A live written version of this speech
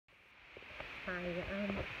Hi,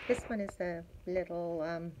 this one is a little,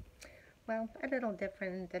 well, a little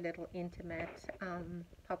different, a little intimate.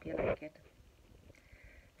 Hope you like it.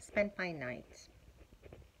 Spent my night,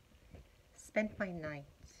 spent my night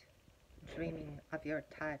dreaming of your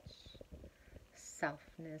touch,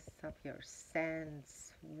 softness of your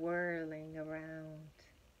scents whirling around.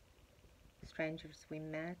 Strangers we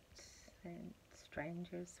met and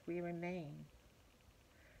strangers we remain.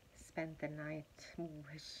 Spent the night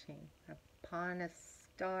wishing upon a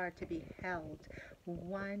star to be held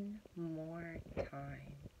one more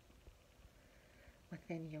time.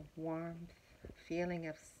 Within your warmth, feeling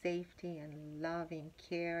of safety and loving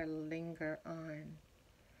care linger on.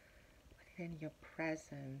 Within your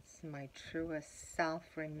presence, my truest self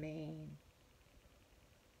remain.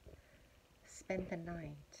 Spend the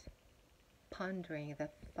night pondering the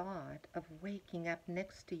thought of waking up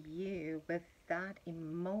next to you with that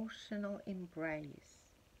emotional embrace.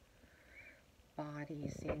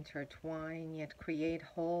 Bodies intertwine yet create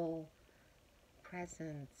whole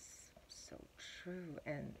presence, so true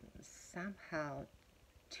and somehow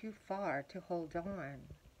too far to hold on.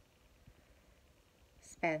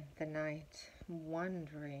 Spent the night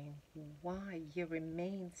wondering why you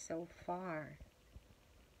remain so far.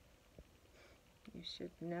 You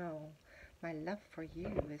should know my love for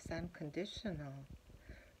you is unconditional.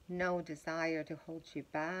 No desire to hold you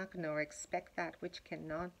back, nor expect that which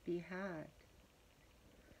cannot be had.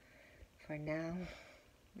 For now,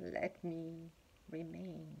 let me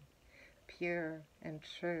remain pure and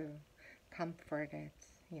true, comforted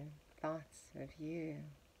in thoughts of you.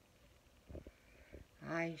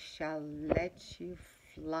 I shall let you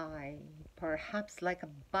fly, perhaps like a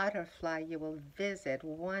butterfly you will visit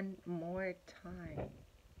one more time.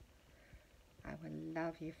 I will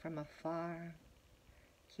love you from afar,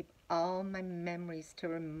 keep all my memories to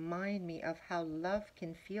remind me of how love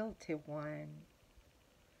can feel to one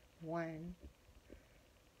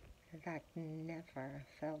that never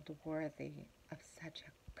felt worthy of such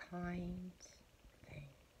a kind